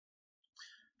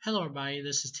Hello, everybody.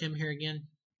 This is Tim here again.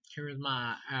 Here is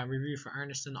my review for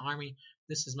Ernest in the Army.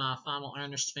 This is my final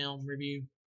Ernest film review.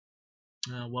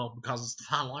 Well, because it's the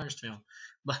final Ernest film.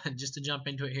 But just to jump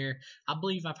into it here, I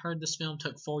believe I've heard this film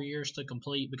took 4 years to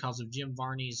complete because of Jim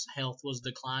Varney's health was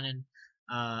declining.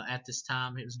 At this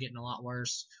time, it was getting a lot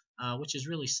worse, which is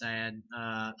really sad.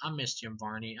 I miss Jim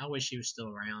Varney. I wish he was still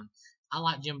around. I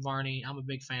like Jim Varney. I'm a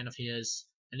big fan of his,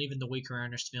 and even the weaker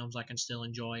Ernest films I can still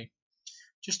enjoy.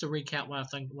 Just to recap what I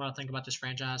think about this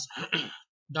franchise.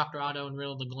 Dr. Otto and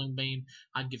Riddle the Gloom Beam,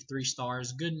 I'd give 3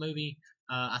 stars. Good movie.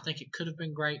 I think it could have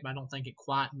been great, but I don't think it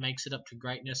quite makes it up to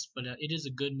greatness. But it is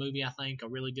a good movie, I think, a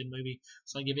really good movie.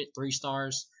 So I give it 3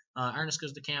 stars. Ernest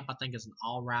Goes to Camp, I think, is an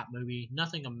all right movie.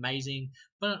 Nothing amazing,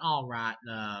 but an all right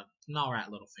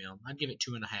little film. I'd give it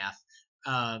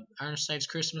 2.5. Ernest Saves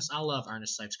Christmas. I love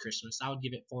Ernest Saves Christmas. I would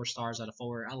give it 4 stars out of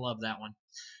 4. I love that one.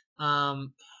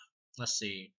 Let's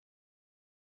see.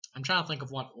 I'm trying to think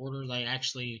of what order they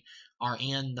actually are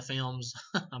in the films.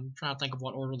 I'm trying to think of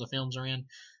what order the films are in,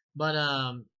 but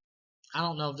I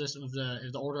don't know if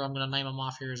the order I'm going to name them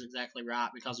off here is exactly right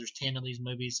because there's 10 of these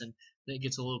movies and it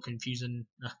gets a little confusing,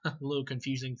 a little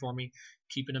confusing for me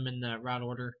keeping them in the right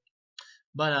order.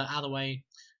 But either way,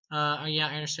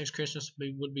 yeah, Ernest Saves Christmas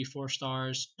would be 4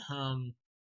 stars.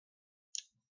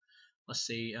 Let's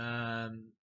see.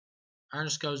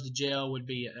 Ernest Goes to Jail would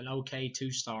be an okay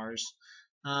 2 stars.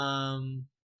 Um,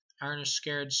 Ernest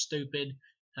Scared Stupid.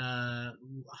 I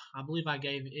believe I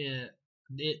gave it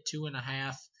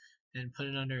 2.5 and put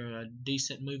it under a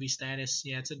decent movie status.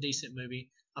 Yeah, it's a decent movie.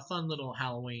 A fun little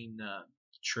Halloween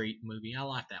treat movie. I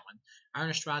like that one.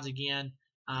 Ernest Rides Again.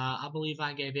 I believe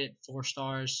I gave it 4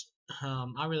 stars.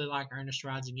 I really like Ernest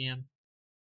Rides Again.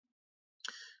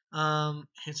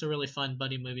 It's a really fun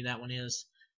buddy movie. That one is.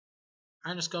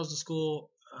 Ernest Goes to School.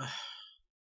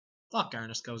 Fuck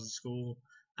Ernest Goes to School.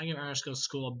 I give Ernest Goes to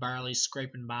School a barely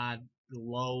scraping by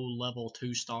low level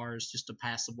 2 stars, just a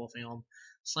passable film.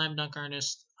 Slam Dunk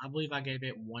Ernest, I believe I gave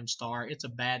it 1 star. It's a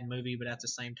bad movie, but at the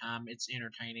same time, it's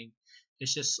entertaining.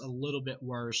 It's just a little bit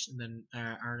worse than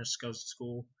Ernest Goes to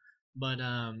School, but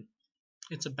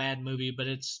it's a bad movie, but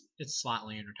it's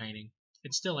slightly entertaining.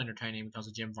 It's still entertaining because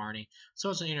of Jim Varney, so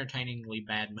it's an entertainingly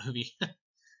bad movie,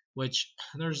 which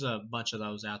there's a bunch of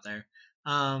those out there.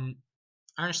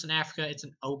 Ernest in Africa, it's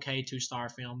an okay 2 star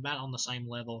film, about on the same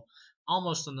level,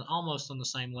 almost on the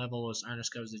same level as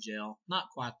Ernest Goes to Jail. Not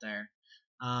quite there,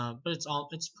 but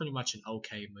it's pretty much an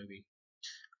okay movie.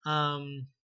 Um,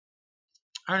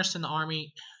 Ernest in the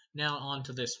Army. Now on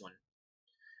to this one.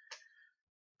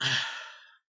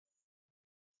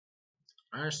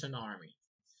 Ernest in the Army.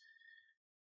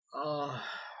 Uh,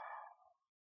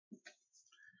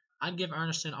 I'd give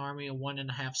Ernest in the Army a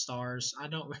 1.5 stars. I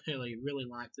don't really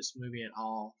like this movie at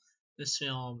all. This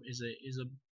film is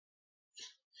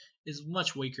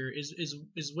much weaker.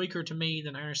 Is weaker to me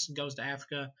than Ernest Goes to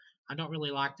Africa. I don't really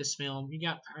like this film. You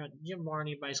got Jim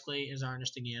Varney basically as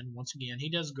Ernest again. Once again, he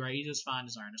does great. He does fine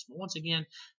as Ernest. But once again,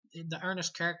 the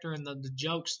Ernest character and the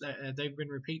jokes that they've been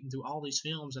repeating through all these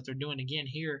films that they're doing again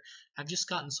here have just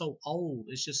gotten so old.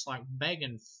 It's just like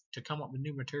begging to come up with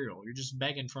new material. You're just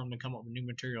begging for them to come up with new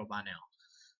material by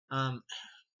now.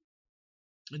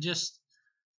 Just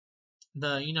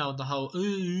the whole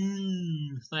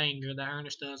ooh thing that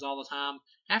Ernest does all the time.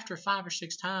 After 5 or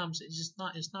 6 times, it's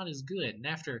not as good. And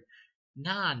after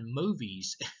 9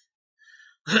 movies,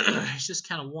 it's just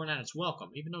kind of worn out its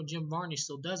welcome. Even though Jim Varney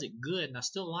still does it good, and I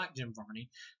still like Jim Varney,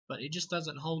 but it just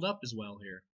doesn't hold up as well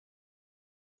here.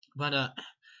 But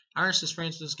Ernest is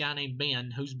friends with this guy named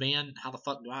Ben. Who's Ben? How the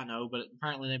fuck do I know? But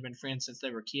apparently they've been friends since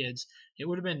they were kids. It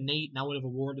would have been neat, and I would have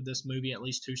awarded this movie at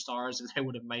least 2 stars if they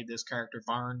would have made this character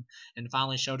Vern and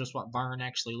finally showed us what Vern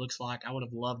actually looks like. I would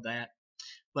have loved that.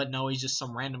 But no, he's just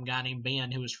some random guy named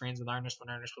Ben who was friends with Ernest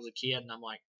when Ernest was a kid, and I'm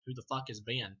like, who the fuck is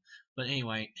Ben? But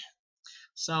anyway,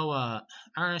 so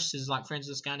Ernest is like friends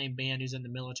with this guy named Ben who's in the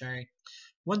military.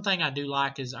 One thing I do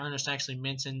like is Ernest actually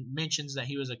mentions that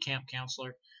he was a camp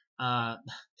counselor. Uh,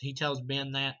 he tells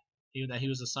Ben that he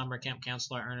was a summer camp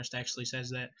counselor. Ernest actually says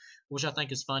that, which I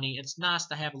think is funny. It's nice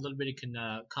to have a little bit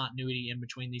of continuity in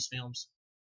between these films.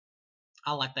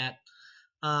 I like that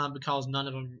because none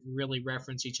of them really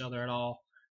reference each other at all.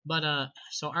 But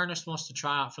so Ernest wants to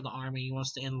try out for the army. He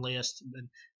wants to enlist, but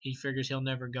he figures he'll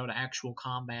never go to actual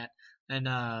combat. And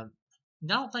I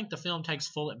don't think the film takes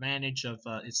full advantage of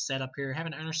its setup here.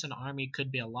 Having Ernest in the Army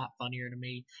could be a lot funnier to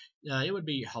me. It would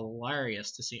be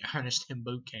hilarious to see Ernest in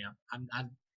boot camp.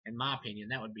 In my opinion,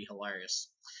 that would be hilarious.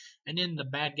 And then the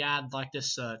bad guy, like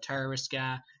this terrorist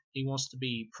guy, he wants to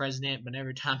be president, but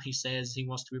every time he says he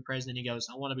wants to be president, he goes,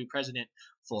 I want to be president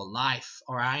for life,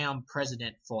 or I am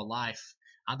president for life.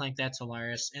 I think that's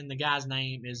hilarious. And the guy's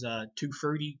name is Too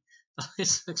Fruity.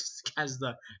 This guy's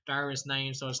the direst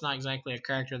name, so it's not exactly a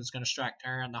character that's going to strike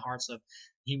terror in the hearts of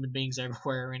human beings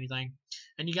everywhere or anything.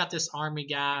 And you got this army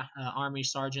guy, army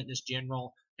sergeant, this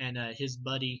general, and his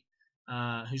buddy,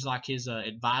 who's like his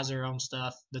advisor on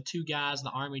stuff. The two guys, the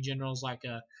army generals, like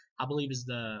I believe is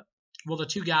the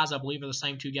two guys I believe are the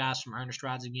same two guys from Ernest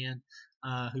Rides Again,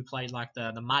 who played like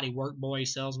the Mighty Work Boy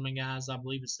salesman guys. I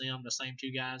believe it's them, the same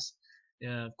two guys.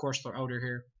 Of course, they're older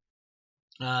here.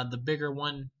 The bigger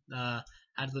one out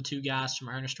of the two guys from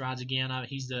Ernest Rides Again,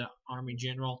 he's the army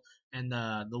general, and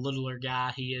the littler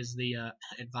guy, he is the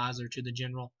advisor to the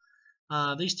general.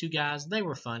 These two guys, they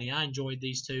were funny. I enjoyed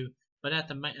these two, but at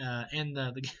the and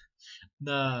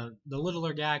the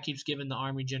littler guy keeps giving the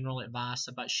army general advice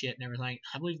about shit and everything.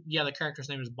 I believe, yeah, the character's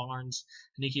name is Barnes,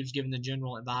 and he keeps giving the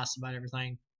general advice about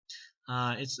everything.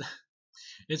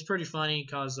 It's pretty funny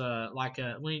because when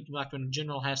the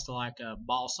general has to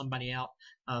ball somebody out,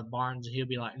 Barnes, he'll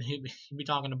be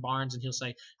talking to Barnes, and he'll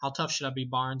say, "How tough should I be,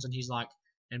 Barnes?" And he's like,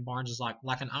 and Barnes is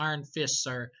like an iron fist,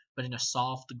 sir, but in a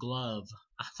soft glove.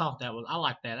 I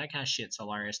like that. That kind of shit's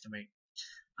hilarious to me.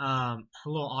 A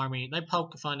little army. They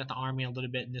poke fun at the army a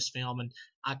little bit in this film, and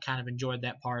I kind of enjoyed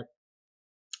that part.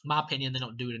 In my opinion, they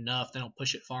don't do it enough. They don't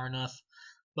push it far enough.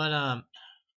 But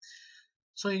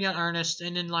so you got Ernest,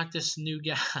 and then like this new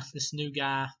guy. This new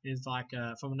guy is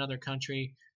from another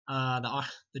country. The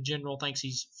general thinks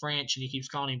he's French, and he keeps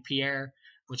calling him Pierre,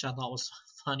 which I thought was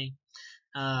funny.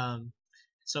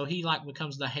 So he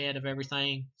becomes the head of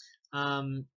everything.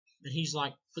 He's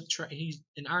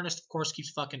and Ernest of course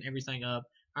keeps fucking everything up.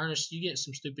 Ernest, you get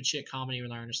some stupid shit comedy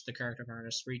with Ernest, the character of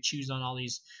Ernest, where he chews on all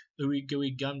these ooey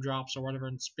gooey gumdrops or whatever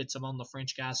and spits them on the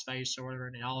French guy's face or whatever,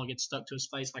 and it all gets stuck to his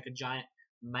face like a giant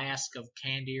mask of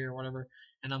candy or whatever.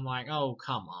 And I'm like, oh,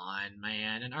 come on,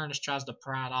 man. And Ernest tries to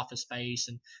pry it off his face,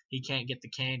 and he can't get the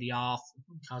candy off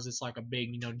because it's like a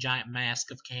big, giant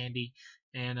mask of candy.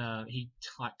 And he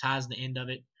ties the end of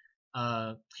it.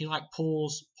 He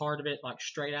pulls part of it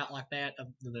straight out like that of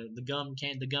the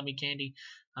gummy candy.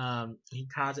 He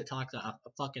ties it to a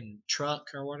fucking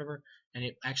truck or whatever, and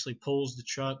it actually pulls the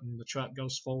truck, and the truck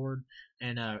goes forward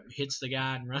and hits the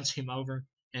guy and runs him over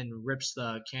and rips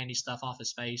the candy stuff off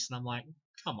his face. And I'm like,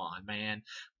 come on, man.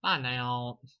 By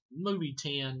now, movie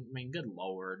 10, I mean, good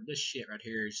lord, this shit right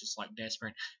here is just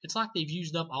desperate. It's like they've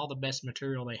used up all the best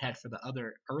material they had for the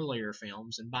other earlier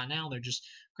films, and by now they're just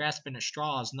grasping at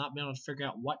straws, not being able to figure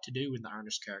out what to do with the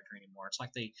Ernest character anymore. It's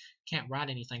like they can't write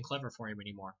anything clever for him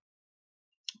anymore.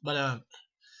 But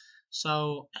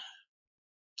so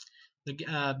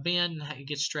Ben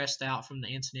gets stressed out from the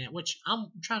incident, which I'm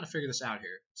trying to figure this out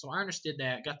here. So Ernest did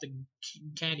that, got the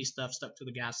candy stuff stuck to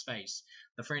the guy's face,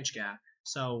 the French guy.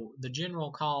 So the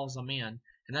general calls him in,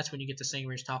 and that's when you get the scene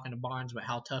where he's talking to Barnes about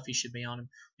how tough he should be on him.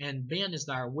 And Ben is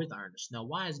there with Ernest. Now,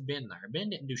 why is Ben there? Ben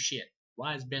didn't do shit.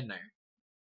 Why is Ben there?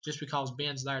 Just because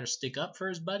Ben's there to stick up for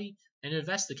his buddy? And if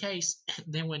that's the case,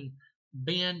 then when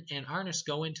Ben and Ernest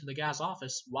go into the guy's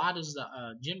office, why does the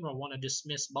general want to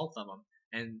dismiss both of them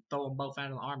and throw them both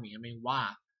out of the army? I mean, why?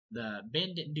 The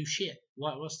Ben didn't do shit.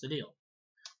 What's the deal?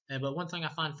 But one thing I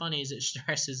find funny is it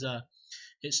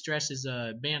stresses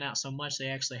Ben out so much that he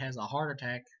actually has a heart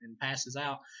attack and passes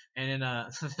out. And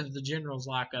then the general's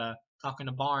talking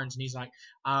to Barnes, and he's like,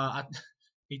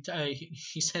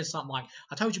 he says something like,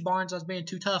 "I told you, Barnes, I was being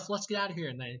too tough. Let's get out of here."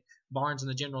 And then Barnes and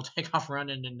the general take off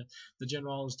running, and the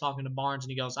general is talking to Barnes,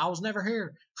 and he goes, "I was never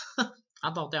here."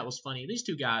 I thought that was funny. These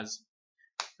two guys,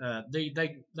 they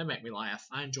make me laugh.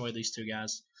 I enjoy these two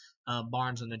guys,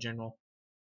 Barnes and the general.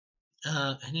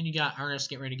 And then you got Ernest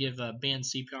getting ready to give Ben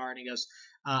CPR, and he goes,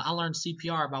 "I learned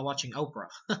CPR by watching Oprah."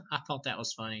 I thought that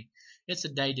was funny. It's a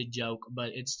dated joke,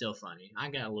 but it's still funny.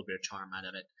 I got a little bit of charm out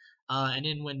of it. And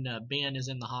then when Ben is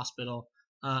in the hospital,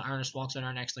 Ernest walks in there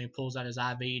and actually pulls out his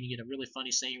IV, and you get a really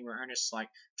funny scene where Ernest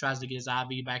tries to get his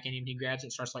IV back in him. He grabs it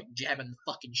and starts jabbing the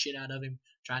fucking shit out of him,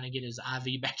 trying to get his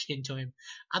IV back into him.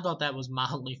 I thought that was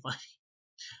mildly funny.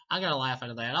 I got a laugh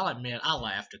out of that. I'll admit I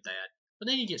laughed at that. But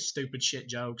then you get stupid shit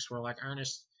jokes where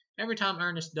Ernest, every time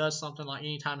Ernest does something,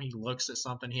 anytime he looks at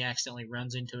something, he accidentally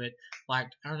runs into it.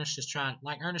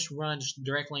 Ernest runs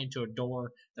directly into a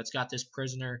door that's got this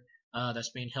prisoner that's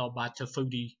being held by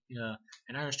Tafuti,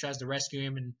 and Ernest tries to rescue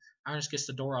him, and Ernest gets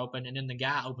the door open, and then the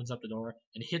guy opens up the door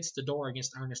and hits the door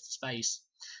against Ernest's face.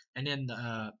 And then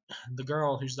the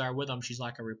girl who's there with him, she's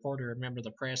like a reporter, a member of the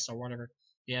press or whatever.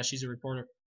 Yeah, she's a reporter.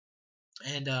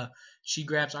 And she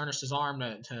grabs Ernest's arm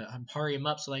to hurry him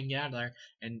up so they can get out of there,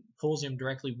 and pulls him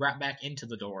directly right back into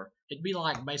the door. It'd be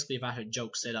basically if I had a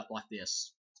joke set up like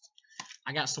this.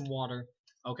 I got some water.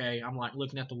 Okay, I'm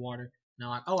looking at the water. And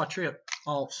I'm like, oh, I tripped.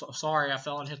 Oh, sorry, I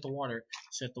fell and hit the water.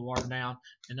 Set the water down,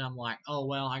 and I'm like, oh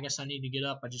well, I guess I need to get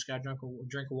up. I just got to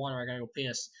drink of water. I gotta go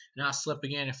piss. And I slip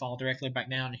again and fall directly back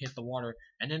down and hit the water,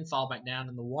 and then fall back down,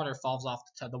 and the water falls off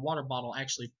the water bottle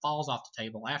actually falls off the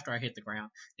table after I hit the ground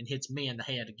and hits me in the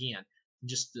head again,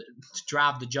 just to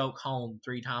drive the joke home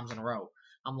 3 times in a row.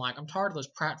 I'm like, I'm tired of this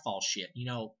pratfall shit.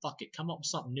 Fuck it, come up with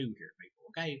something new here,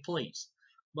 people. Okay, please.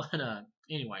 But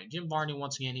anyway, Jim Varney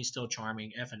once again, he's still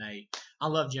charming. F and A. I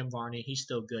love Jim Varney. He's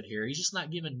still good here. He's just not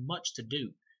given much to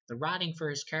do. The writing for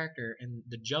his character and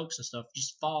the jokes and stuff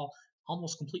just fall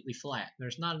almost completely flat.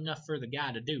 There's not enough for the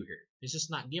guy to do here. It's just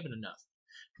not given enough.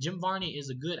 Jim Varney is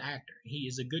a good actor. He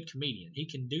is a good comedian. He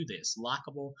can do this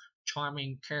likable,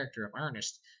 charming character of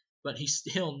Ernest, but he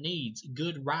still needs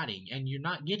good writing, and you're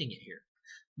not getting it here.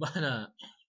 But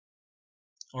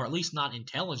or at least not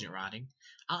intelligent writing.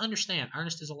 I understand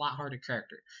Ernest is a lighthearted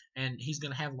character, and he's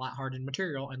going to have lighthearted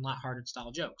material and lighthearted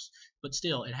style jokes. But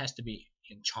still, it has to be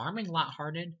charming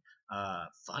lighthearted,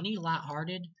 funny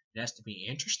lighthearted. It has to be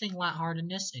interesting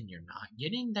lightheartedness, and you're not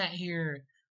getting that here,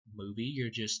 movie. You're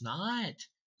just not.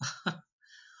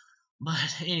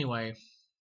 But anyway,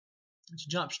 let's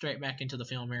jump straight back into the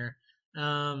film here.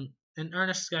 And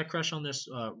Ernest's got a crush on this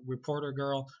reporter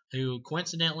girl who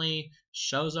coincidentally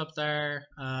shows up there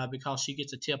because she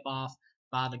gets a tip off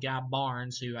by the guy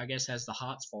Barnes, who I guess has the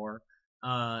hots for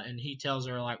her. And he tells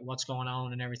her like what's going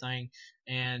on and everything,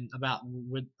 and about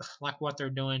with like what they're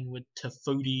doing with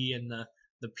Tafuti and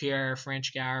the Pierre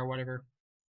French guy or whatever.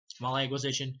 My leg was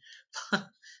itching,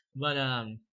 but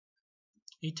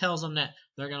he tells them that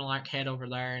they're gonna like head over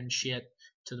there and shit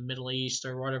to the Middle East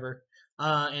or whatever.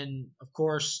 And of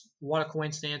course, what a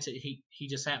coincidence! He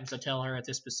just happens to tell her at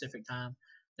this specific time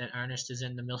that Ernest is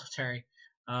in the military.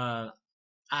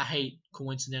 I hate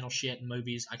coincidental shit in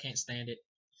movies. I can't stand it.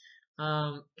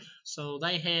 So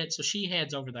she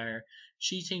heads over there.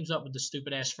 She teams up with the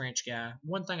stupid ass French guy.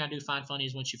 One thing I do find funny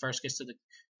is when she first gets to the.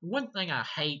 One thing I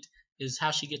hate is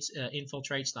how she gets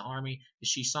infiltrates the army. Is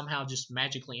she somehow just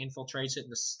magically infiltrates it and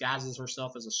disguises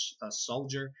herself as a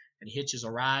soldier and hitches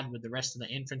a ride with the rest of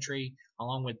the infantry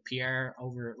along with Pierre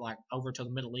over to the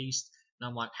Middle East. And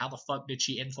I'm like, how the fuck did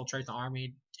she infiltrate the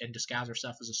army and disguise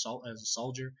herself as a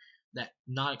soldier? That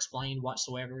not explained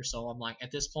whatsoever. So I'm like,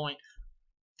 at this point,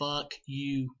 fuck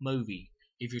you, movie.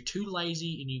 If you're too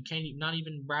lazy and you can't not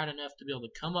even bright enough to be able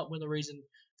to come up with a reason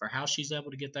for how she's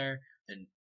able to get there, then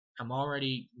I'm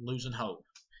already losing hope.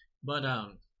 But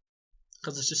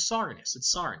because it's just sorriness.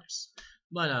 It's sorriness.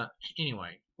 But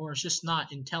anyway, or it's just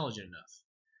not intelligent enough.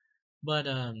 But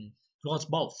well, it's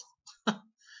both.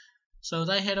 So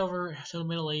they head over to the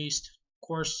Middle East. Of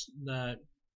course, the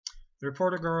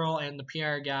reporter girl and the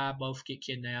Pierre guy both get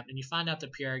kidnapped, and you find out the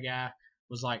Pierre guy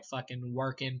was like fucking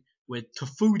working with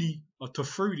Tafuti or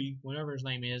Tafruti, whatever his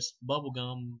name is,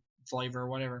 bubblegum flavor or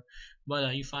whatever.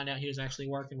 But you find out he was actually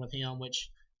working with him, which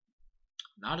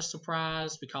not a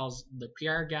surprise because the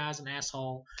Pierre guy's an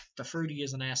asshole, Tafruti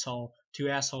is an asshole. Two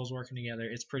assholes working together.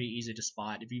 It's pretty easy to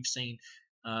spot. If you've seen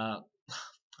a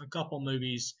couple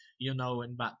movies, you'll know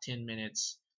in about 10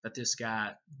 minutes that this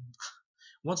guy.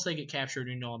 Once they get captured,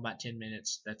 you know in about 10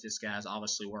 minutes that this guy's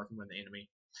obviously working with the enemy.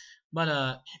 But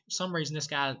for some reason, this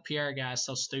guy, Pierre guy, is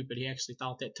so stupid. He actually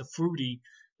thought that Tafruti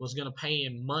was going to pay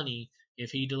him money if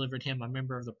he delivered him a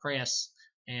member of the press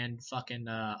and fucking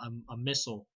a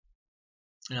missile.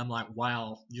 And I'm like,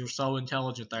 wow, you're so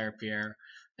intelligent there, Pierre.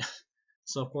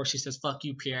 So, of course, he says, fuck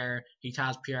you, Pierre. He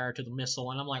ties Pierre to the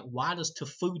missile. And I'm like, why does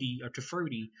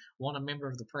Tafruti want a member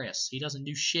of the press? He doesn't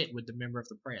do shit with the member of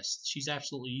the press. She's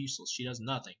absolutely useless. She does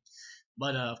nothing.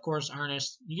 But, of course,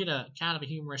 Ernest, you get a kind of a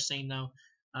humorous scene, though.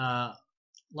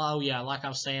 Oh, yeah, like I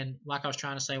was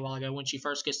trying to say a while ago, when she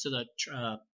first gets to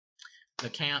the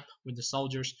camp with the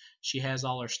soldiers, she has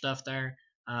all her stuff there.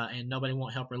 And nobody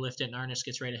won't help her lift it. And Ernest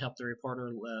gets ready to help the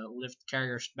reporter carry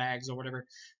her bags or whatever.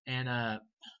 And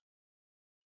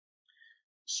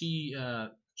she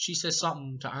says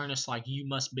something to Ernest like, "You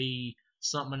must be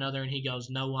something or another," and he goes,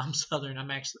 "No, I'm Southern.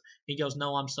 He goes,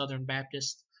 "No, I'm Southern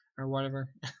Baptist," or whatever.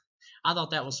 I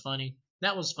thought that was funny.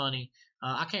 That was funny.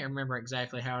 I can't remember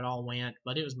exactly how it all went,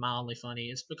 but it was mildly funny.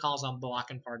 It's because I'm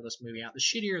blocking part of this movie out. The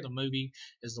shittier the movie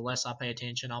is, the less I pay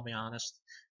attention. I'll be honest.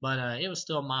 But it was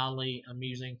still mildly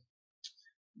amusing.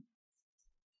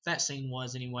 That scene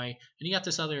was anyway. And you got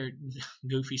this other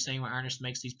goofy scene where Ernest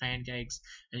makes these pancakes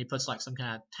and he puts like some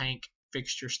kind of tank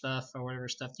fixture stuff or whatever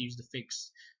stuff to use to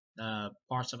fix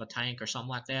parts of a tank or something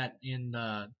like that in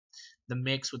the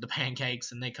mix with the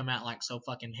pancakes, and they come out like so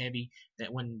fucking heavy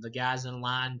that when the guy's in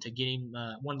line to get him,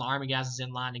 one of the army guys is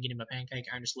in line to get him a pancake,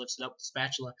 Ernest lifts it up with the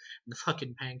spatula and the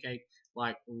fucking pancake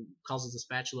like causes the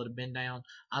spatula to bend down.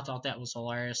 I thought that was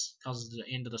hilarious. Causes the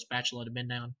end of the spatula to bend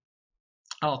down.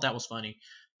 I thought that was funny.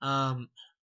 Um,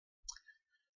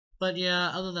 but yeah,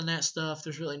 other than that stuff,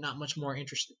 there's really not much more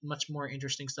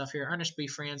interesting stuff here. Ernest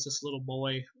befriends this little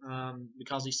boy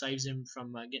because he saves him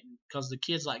from because the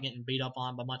kid's like getting beat up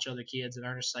on by a bunch of other kids, and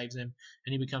Ernest saves him,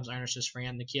 and he becomes Ernest's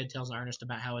friend. The kid tells Ernest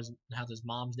about how his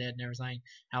mom's dead and everything,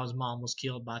 how his mom was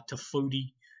killed by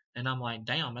Tafuti. And I'm like,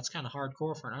 damn, that's kind of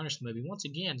hardcore for an Ernest movie. Once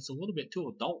again, it's a little bit too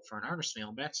adult for an Ernest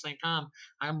film, but at the same time,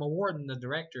 I'm awarding the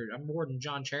director, I'm awarding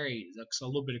John Cherry a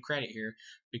little bit of credit here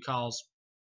because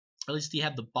at least he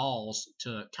had the balls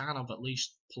to kind of at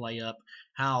least play up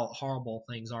how horrible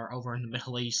things are over in the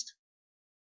Middle East.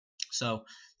 So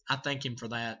I thank him for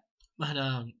that. But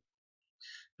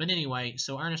anyway,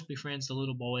 so Ernest befriends the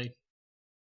little boy,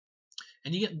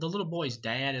 and you get the little boy's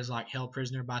dad is like held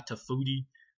prisoner by Tafuti,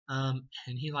 and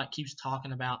he like keeps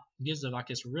talking about gives it like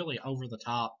this really over the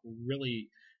top, really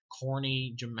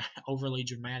corny, overly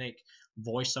dramatic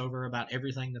voiceover about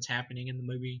everything that's happening in the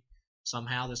movie.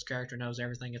 Somehow this character knows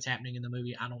everything that's happening in the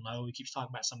movie. I don't know. He keeps talking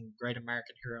about some great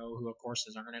American hero who, of course,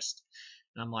 is Ernest,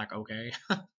 and I'm like, okay.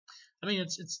 I mean,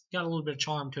 it's got a little bit of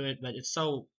charm to it, but it's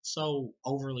so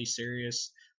overly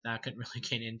serious that I couldn't really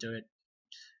get into it.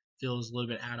 Feels a little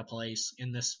bit out of place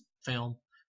in this film.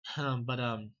 Um, but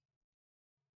um,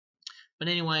 but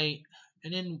anyway,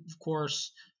 and then of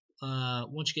course,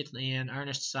 once you get to the end,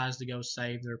 Ernest decides to go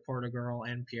save the reporter girl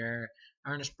and Pierre.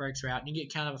 Ernest breaks her out, and you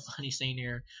get kind of a funny scene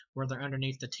here where they're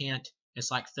underneath the tent. It's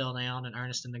like fell down, and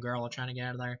Ernest and the girl are trying to get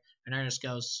out of there. And Ernest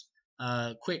goes,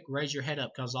 "Quick, raise your head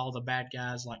up, because all the bad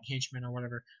guys, like henchmen or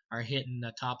whatever, are hitting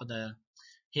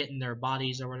their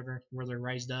bodies or whatever where they're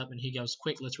raised up." And he goes,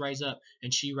 "Quick, let's raise up."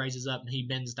 And she raises up, and he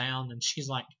bends down, and she's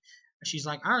like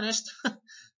Ernest.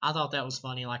 I thought that was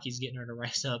funny, like he's getting her to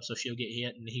raise up so she'll get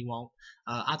hit and he won't.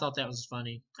 I thought that was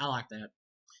funny. I like that.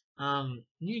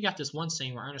 You got this one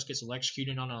scene where Ernest gets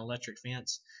electrocuted on an electric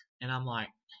fence, and I'm like,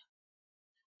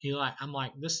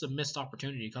 this is a missed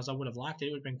opportunity because I would have liked it.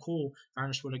 It would have been cool if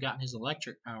Ernest would have gotten his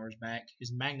electric powers back,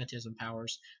 his magnetism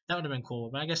powers. That would have been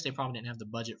cool. But I guess they probably didn't have the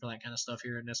budget for that kind of stuff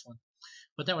here in this one.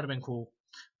 But that would have been cool.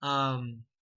 Um,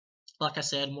 like I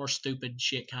said, more stupid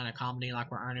shit kind of comedy,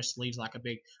 like where Ernest leaves like a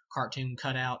big cartoon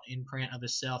cutout imprint of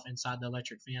himself inside the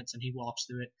electric fence, and he walks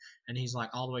through it, and he's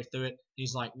like all the way through it.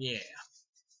 He's like, yeah,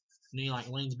 and he like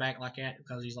leans back like that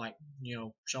because he's like,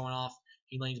 showing off.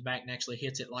 He leans back and actually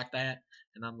hits it like that,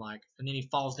 and I'm like, and then he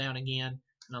falls down again,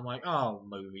 and I'm like, oh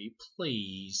movie,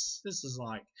 please, this is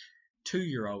like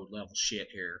 2-year-old level shit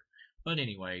here. But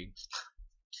anyway,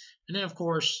 and then of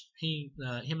course him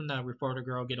and the reporter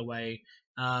girl get away.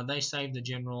 They save the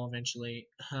general eventually.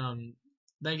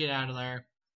 They get out of there.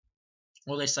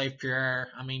 Well, they save Pierre.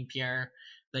 I mean Pierre.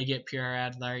 They get Pierre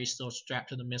out of there. He's still strapped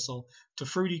to the missile.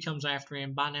 Fruity comes after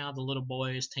him. By now, the little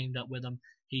boy is teamed up with him.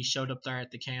 He showed up there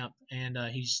at the camp, and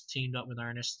he's teamed up with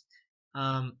Ernest.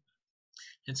 Um,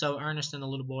 and so Ernest and the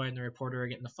little boy and the reporter are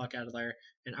getting the fuck out of there.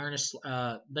 And Ernest,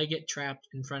 they get trapped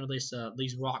in front of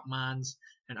these rock mines,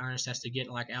 and Ernest has to get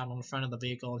like out on the front of the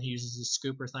vehicle, and he uses the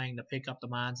scooper thing to pick up the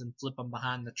mines and flip them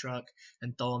behind the truck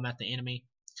and throw them at the enemy.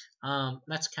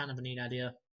 That's kind of a neat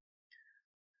idea.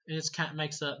 And it's kind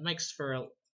of makes for a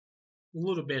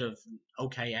little bit of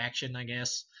okay action, I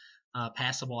guess,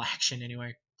 passable action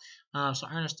anyway. So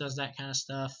Ernest does that kind of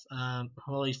stuff.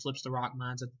 He flips the rock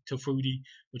mines at Tofruti,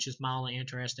 which is mildly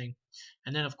interesting.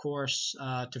 And then, of course,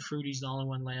 Tofruti's the only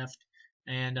one left.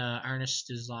 And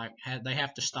Ernest is like, they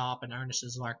have to stop, and Ernest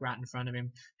is like right in front of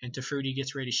him. And Tofruti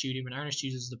gets ready to shoot him, and Ernest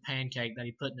uses the pancake that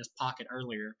he put in his pocket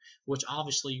earlier, which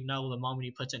obviously the moment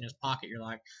he puts it in his pocket, you're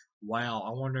like, wow, I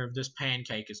wonder if this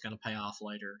pancake is going to pay off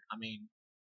later. I mean,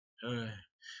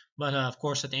 but of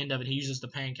course, at the end of it, he uses the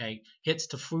pancake, hits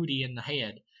Tafuti in the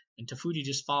head, and Tafuti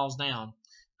just falls down.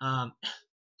 Um,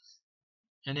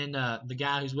 and then the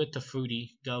guy who's with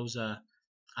Tafuti goes,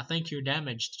 "I think you're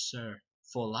damaged, sir,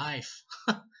 for life."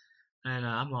 And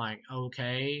I'm like,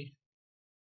 okay,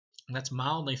 that's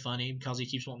mildly funny because he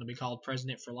keeps wanting to be called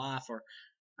president for life, or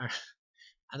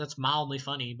that's mildly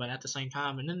funny, but at the same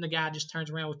time, and then the guy just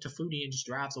turns around with Tafuti and just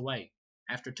drives away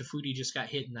after Tafuti just got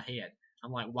hit in the head.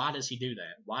 I'm like, why does he do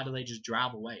that? Why do they just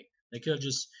drive away? They could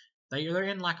just they're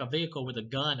in like a vehicle with a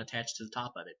gun attached to the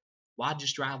top of it. Why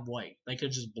just drive away? They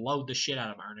could just blow the shit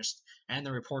out of Ernest and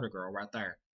the reporter girl right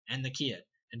there and the kid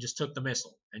and just took the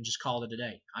missile and just called it a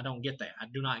day. I don't get that. I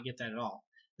do not get that at all.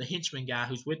 The henchman guy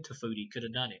who's with Tafuti could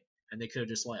have done it, and they could have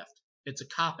just left. It's a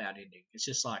cop out ending. It's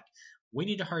just like, we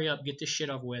need to hurry up, get this shit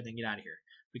over with, and get out of here.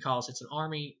 Because it's an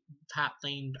army type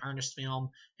themed Ernest film,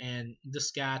 and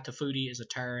this guy Tafuti is a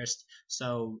terrorist,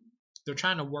 so they're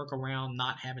trying to work around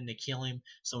not having to kill him,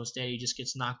 so instead he just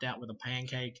gets knocked out with a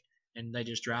pancake, and they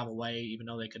just drive away, even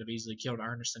though they could have easily killed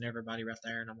Ernest and everybody right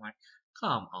there. And I'm like,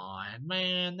 come on,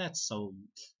 man, that's so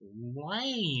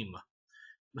lame.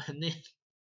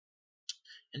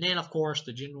 And then, of course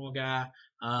the general guy,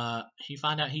 he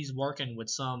find out he's working with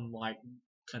some like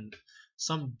con-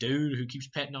 some dude who keeps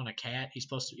petting on a cat. He's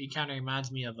supposed to. He kind of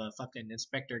reminds me of a fucking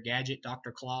Inspector Gadget,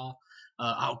 Doctor Claw.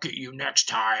 I'll get you next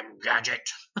time, Gadget.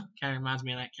 Kind of reminds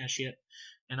me of that kind of shit.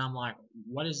 And I'm like,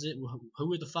 what is it?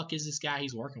 Who the fuck is this guy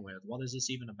he's working with? What is this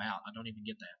even about? I don't even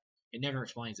get that. It never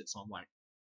explains it. So I'm like,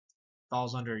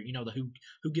 falls under the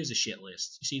who gives a shit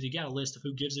list. You see, you got a list of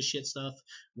who gives a shit stuff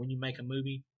when you make a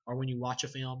movie or when you watch a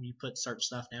film. You put certain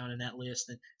stuff down in that list,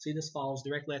 and see, this falls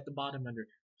directly at the bottom under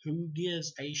who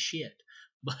gives a shit.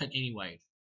 But anyway,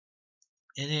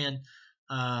 and then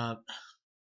uh,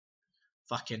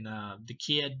 the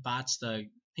kid bites the.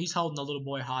 He's holding the little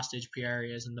boy hostage. Pierre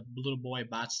is, and the little boy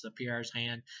bites the Pierre's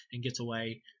hand and gets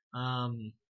away.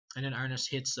 And then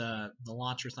Ernest hits the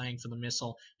launcher thing for the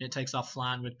missile, and it takes off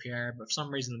flying with Pierre. But for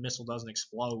some reason, the missile doesn't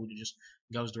explode; it just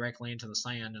goes directly into the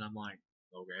sand. And I'm like,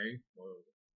 okay, well,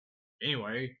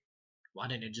 anyway, why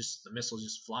didn't the missile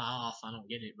just fly off? I don't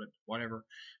get it, but whatever.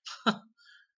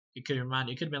 It could have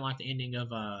been like the ending of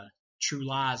True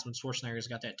Lies when Schwarzenegger's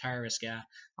got that terrorist guy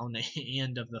on the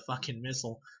end of the fucking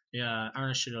missile. Yeah,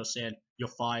 Ernest should have said, "You're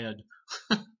fired."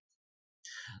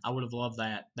 I would have loved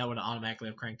that. That would have automatically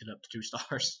have cranked it up to 2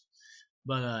 stars.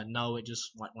 But no, it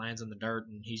just like lands in the dirt,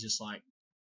 and he's just like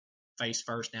face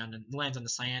first down, and lands in the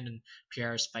sand, and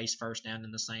Pierre's face first down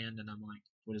in the sand, and I'm like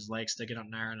with his legs sticking up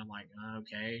in there, and I'm like,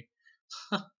 okay.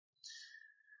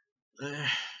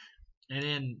 And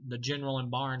then the general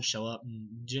and Barnes show up,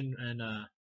 and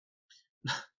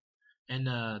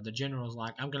the general's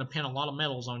like, I'm gonna pin a lot of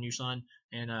medals on you, son.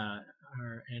 And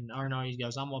or no, he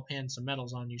goes, I'm gonna pin some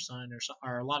medals on you, son,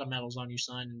 or a lot of medals on you,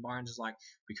 son. And Barnes is like,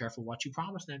 be careful what you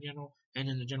promise, now, general. And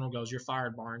then the general goes, you're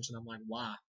fired, Barnes. And I'm like,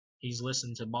 why? He's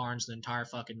listened to Barnes the entire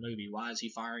fucking movie. Why is he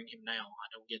firing him now? I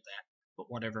don't get that. But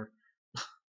whatever.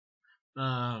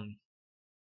 um,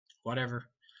 whatever.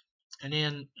 And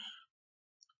then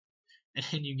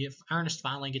you get Ernest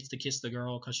finally gets to kiss the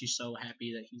girl because she's so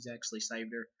happy that he's actually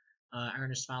saved her.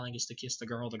 Ernest finally gets to kiss the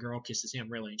girl. The girl kisses him,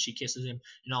 really, and she kisses him.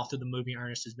 And all through the movie,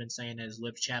 Ernest has been saying that his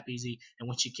lips chap easy. And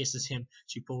when she kisses him,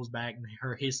 she pulls back, and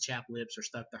his chap lips are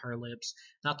stuck to her lips.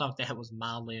 And I thought that was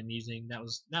mildly amusing. That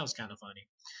was kind of funny.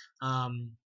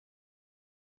 Um,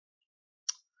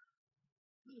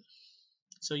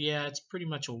 so yeah, it's pretty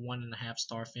much a 1.5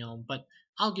 star film, but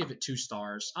I'll give it 2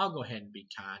 stars. I'll go ahead and be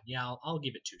kind. Yeah, I'll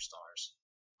give it 2 stars.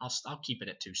 I'll keep it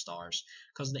at 2 stars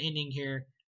because the ending here,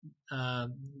 uh,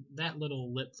 that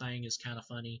little lip thing is kind of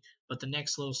funny, but the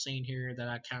next little scene here that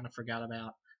I kind of forgot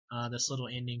about, this little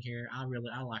ending here, I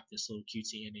like this little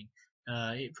cutesy ending.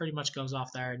 It pretty much goes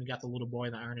off there, and you got the little boy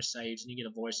that Ernest saves, and you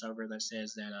get a voiceover that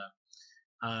says that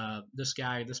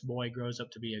this boy grows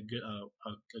up to be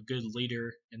a good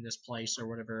leader in this place or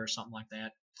whatever or something like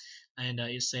that. And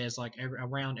it says like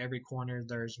around every corner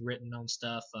there's written on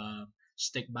stuff,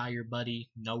 stick by your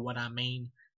buddy, know what I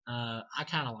mean. I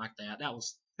kind of like that. That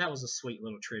was a sweet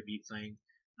little tribute thing.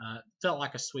 Felt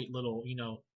like a sweet little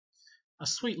a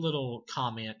sweet little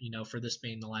comment, for this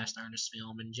being the last Ernest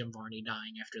film and Jim Varney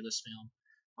dying after this film,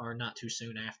 or not too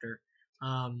soon after.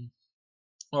 Um,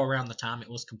 or around the time it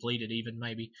was completed, even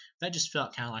maybe. That just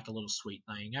felt kind of like a little sweet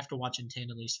thing. After watching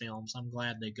 10 of these films, I'm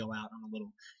glad they go out on a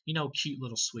little, cute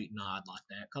little sweet nod like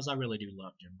that, because I really do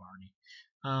love Jim Varney.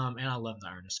 And I love the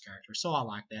Ernest character, so I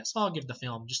like that. So I'll give the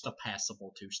film just a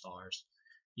passable 2 stars.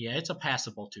 Yeah, it's a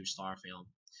passable 2 star film.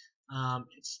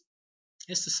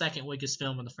 It's the second weakest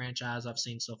film in the franchise I've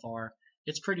seen so far.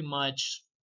 It's pretty much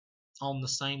on the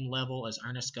same level as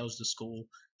Ernest Goes to School,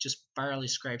 just barely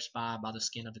scrapes by the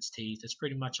skin of its teeth. It's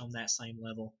pretty much on that same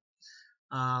level.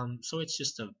 So it's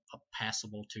just a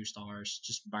passable 2 stars,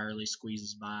 just barely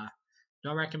squeezes by. Do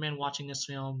I recommend watching this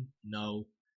film? No.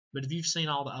 But if you've seen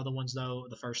all the other ones, though,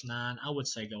 the first 9, I would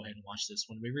say go ahead and watch this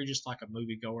one. If you're just like a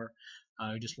moviegoer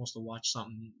who just wants to watch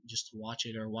something just to watch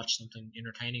it, or watch something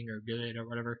entertaining or good or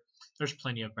whatever, there's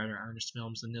plenty of better Ernest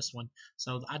films than this one.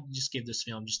 So I'd just give this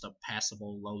film just a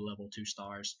passable, low level 2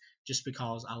 stars, just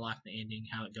because I like the ending,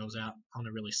 how it goes out on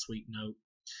a really sweet note.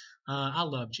 I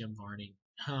love Jim Varney.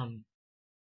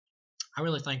 I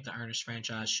really think the Ernest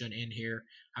franchise should end here.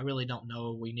 I really don't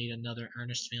know if we need another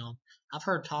Ernest film. I've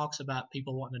heard talks about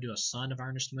people wanting to do a Son of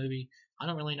Ernest movie. I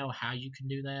don't really know how you can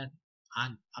do that.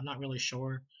 I'm not really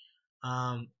sure.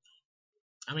 Um,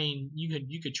 I mean,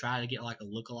 you could try to get like a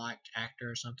lookalike actor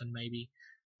or something maybe,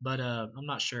 but I'm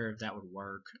not sure if that would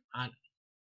work.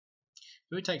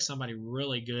 It would take somebody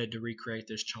really good to recreate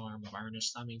this charm of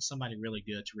Ernest. I mean, somebody really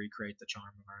good to recreate the charm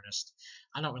of Ernest.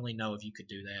 I don't really know if you could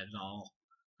do that at all.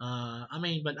 I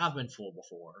mean, but I've been fooled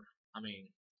before. I mean,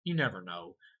 you never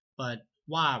know. But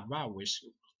why wish?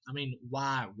 I mean,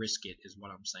 why risk it is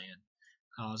what I'm saying.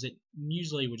 Cause it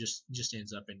usually would just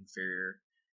ends up inferior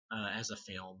as a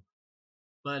film.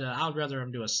 But I'd rather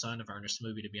him do a Son of Ernest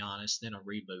movie, to be honest, than a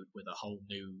reboot with a whole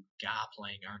new guy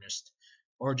playing Ernest,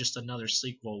 or just another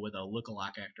sequel with a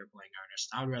lookalike actor playing Ernest.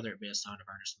 I'd rather it be a Son of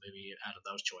Ernest movie out of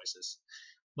those choices.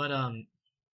 But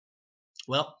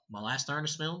well, my last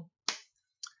Ernest film.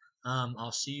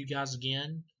 I'll see you guys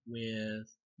again with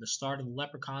the start of the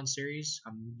Leprechaun series.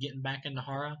 I'm getting back into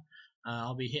horror.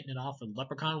 I'll be hitting it off with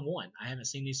Leprechaun 1. I haven't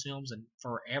seen these films in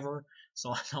forever,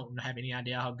 so I don't have any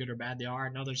idea how good or bad they are.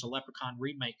 I know there's a Leprechaun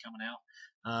remake coming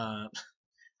out.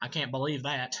 I can't believe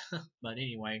that. But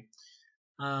anyway,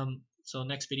 so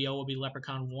next video will be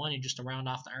Leprechaun 1, and just to round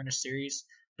off the Ernest series,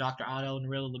 Dr. Otto and the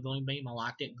Riddle of the Gloom Beam. I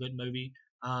liked it. Good movie.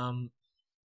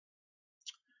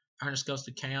 Ernest Goes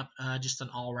to Camp, just an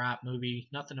alright movie.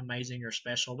 Nothing amazing or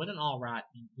special, but an alright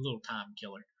little time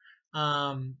killer.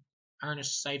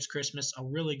 Ernest Saves Christmas, a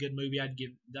really good movie. I'd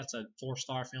give that's a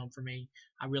 4-star film for me.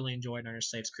 I really enjoyed Ernest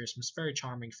Saves Christmas. Very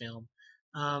charming film.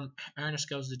 Ernest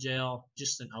Goes to Jail,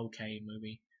 just an okay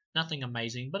movie. Nothing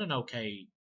amazing, but an okay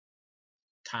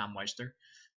time waster.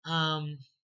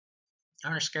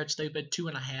 Ernest Scared Stupid,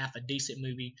 2.5, a decent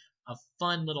movie, a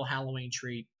fun little Halloween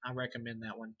treat. I recommend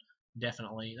that one.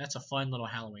 Definitely, that's a fun little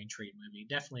Halloween treat movie.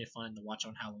 Definitely fun to watch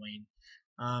on Halloween.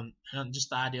 And just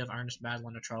the idea of Ernest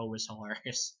battling a troll was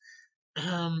hilarious.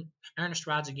 Ernest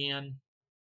Rides Again,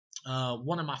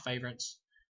 one of my favorites.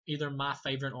 Either my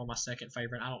favorite or my second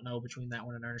favorite. I don't know between that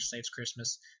one and Ernest Saves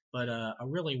Christmas, but a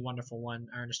really wonderful one.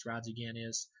 Ernest Rides Again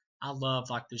is. I love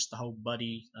like just the whole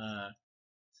buddy,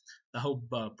 the whole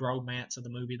bromance of the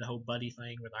movie, the whole buddy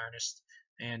thing with Ernest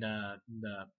and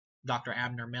the Dr.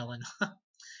 Abner Mellon.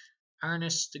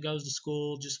 Ernest goes to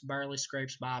school, just barely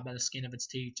scrapes by the skin of its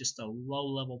teeth. Just a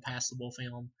low-level, passable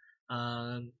film.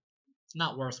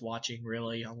 Not worth watching,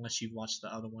 really, unless you've watched the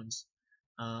other ones.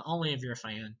 Only if you're a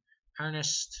fan.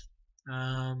 Ernest,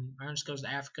 Ernest Goes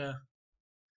to Africa,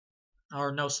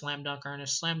 or no, Slam Dunk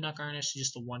Ernest. Slam Dunk Ernest is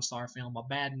just a 1-star film, a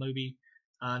bad movie.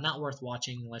 Not worth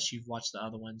watching unless you've watched the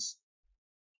other ones.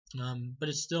 But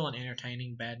it's still an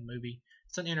entertaining bad movie.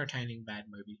 It's an entertaining bad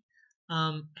movie.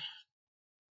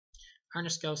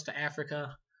 Ernest Goes to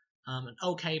Africa, an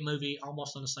okay movie,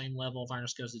 almost on the same level of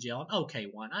Ernest Goes to Jail. An okay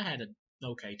one. I had an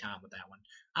okay time with that one.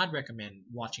 I'd recommend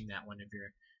watching that one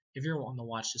if you're wanting to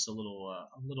watch just a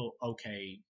little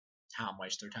okay time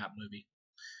waster type movie.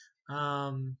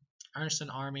 Ernest and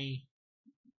Army,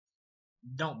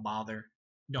 don't bother.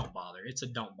 Don't bother. It's a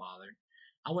don't bother.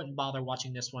 I wouldn't bother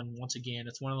watching this one once again.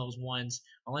 It's one of those ones,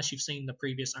 unless you've seen the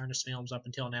previous Ernest films up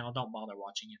until now, don't bother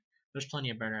watching it. There's plenty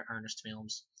of better Ernest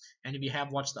films. And if you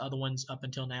have watched the other ones up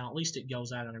until now, at least it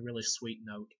goes out on a really sweet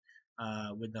note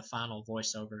with the final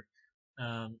voiceover.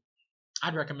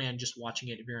 I'd recommend just watching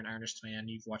it if you're an Ernest fan.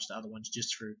 You've watched the other ones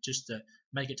just to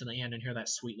make it to the end and hear that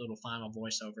sweet little final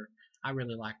voiceover. I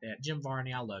really like that. Jim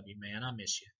Varney, I love you, man. I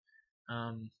miss you.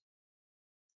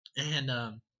 And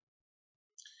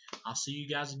I'll see you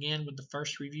guys again with the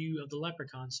first review of the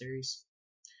Leprechaun series.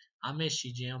 I miss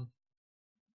you, Jim.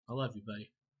 I love you, buddy.